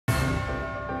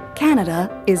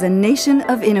Canada is a nation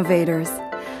of innovators.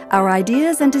 Our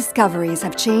ideas and discoveries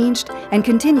have changed and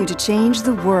continue to change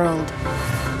the world.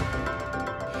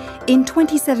 In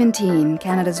 2017,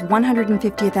 Canada's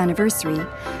 150th anniversary,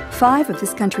 5 of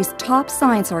this country's top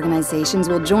science organizations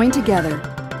will join together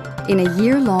in a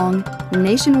year-long,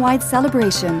 nationwide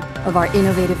celebration of our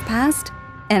innovative past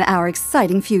and our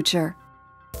exciting future.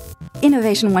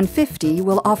 Innovation150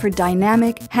 will offer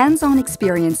dynamic, hands-on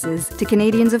experiences to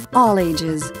Canadians of all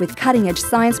ages with cutting-edge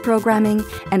science programming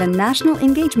and a national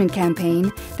engagement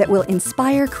campaign that will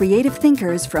inspire creative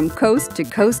thinkers from coast to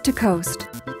coast to coast.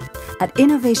 At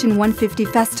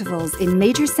Innovation150 festivals in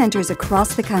major centres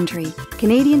across the country,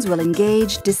 Canadians will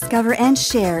engage, discover and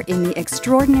share in the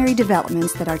extraordinary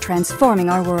developments that are transforming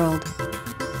our world.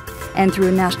 And through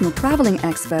a National Travelling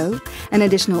Expo, an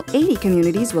additional 80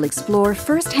 communities will explore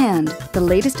firsthand the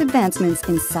latest advancements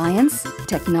in science,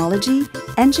 technology,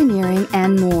 engineering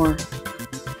and more.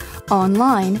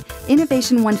 Online,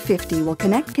 Innovation150 will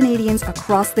connect Canadians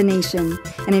across the nation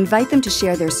and invite them to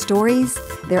share their stories,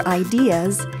 their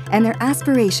ideas, and their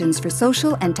aspirations for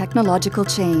social and technological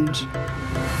change.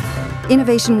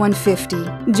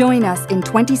 Innovation150, join us in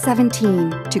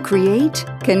 2017 to create,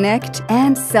 connect,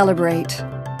 and celebrate.